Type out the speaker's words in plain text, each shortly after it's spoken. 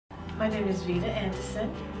My name is Vita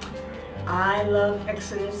Anderson. I love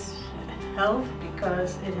Exodus Health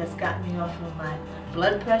because it has gotten me off of my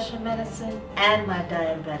blood pressure medicine and my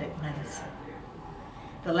diabetic medicine.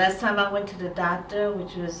 The last time I went to the doctor,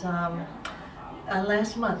 which was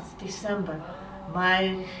last month, December,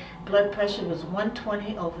 my blood pressure was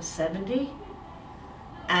 120/70,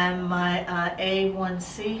 and my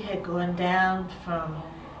A1C had gone down from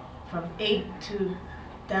 8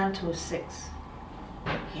 down to a 6.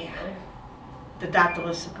 Yeah. The doctor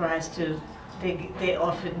was surprised too. They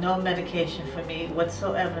offered no medication for me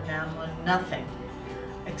whatsoever now. I'm on nothing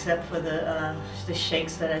except for the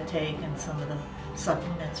shakes that I take and some of the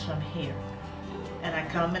supplements from here. And I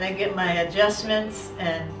come and I get my adjustments,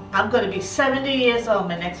 and I'm going to be 70 years old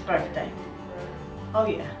my next birthday. Oh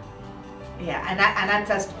yeah. Yeah, and I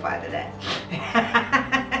testify to that.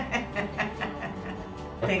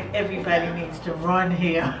 I think everybody needs to run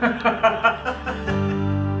here.